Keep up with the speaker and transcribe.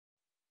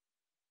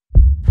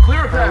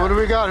Clear a path. What do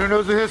we got? Who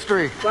knows the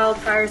history?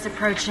 Wildfire's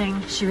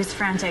approaching. She was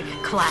frantic.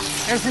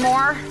 Collapse. There's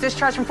more.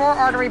 Discharge from 4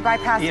 artery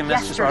bypass EMS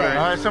yesterday.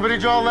 All right, somebody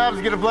draw labs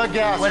and get a blood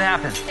gas. What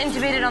happened?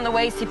 Intubated on the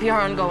way. CPR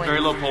ongoing. Very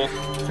low pulse.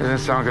 Doesn't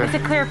sound good.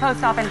 It's a clear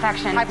post-op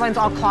infection. Pipeline's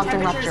all clogged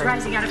and Temperature's ruptured.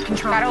 rising out of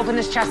control. Gotta open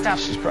his chest up.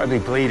 She's probably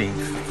bleeding.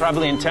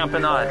 Probably in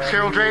tamponade.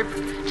 Cheryl Drape,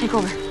 Take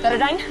over.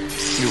 Betadine?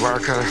 you wire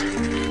cutter.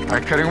 All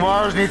right, cutting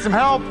wires, need some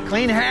help.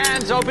 Clean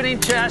hands, opening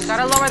chest.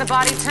 Gotta lower the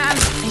body temp.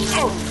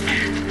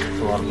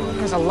 That's a lot of blood.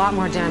 There's a lot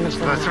more damage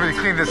than Let's that. somebody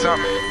clean this up.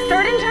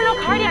 Third internal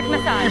cardiac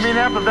massage. Give me an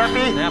amp of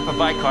Epi. Napa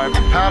bicarb.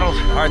 Paddles.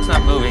 Heart's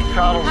not moving.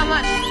 Paddles. How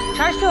much?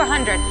 Charge to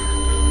 100.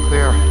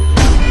 Clear.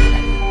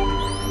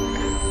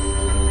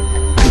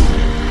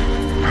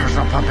 Heart's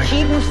not pumping.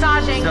 Keep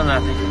massaging. Still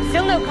nothing.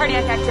 Still no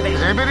cardiac activity.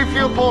 Does anybody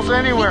feel pulse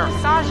anywhere? Keep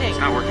massaging.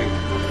 Not working.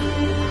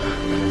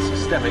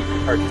 Systemic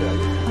heart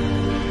failure.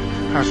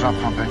 Heart's not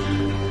pumping.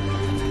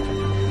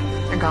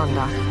 They're gone,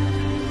 Doc.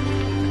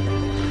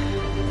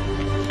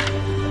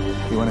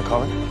 You want to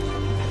call it?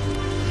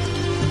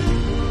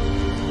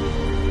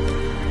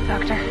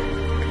 Doctor.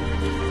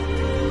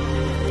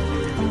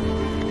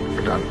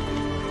 We're done.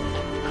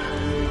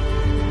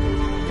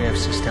 We have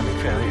systemic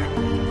failure.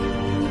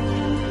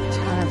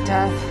 Time of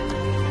death.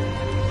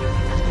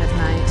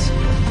 Midnight.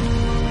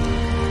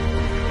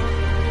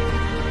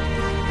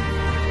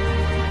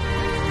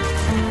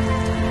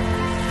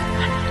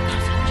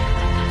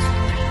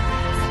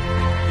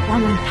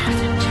 One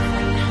passing, two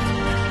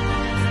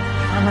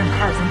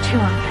passing, two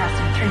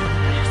passing, three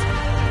passing.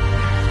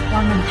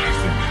 One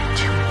passing,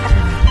 two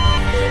passing.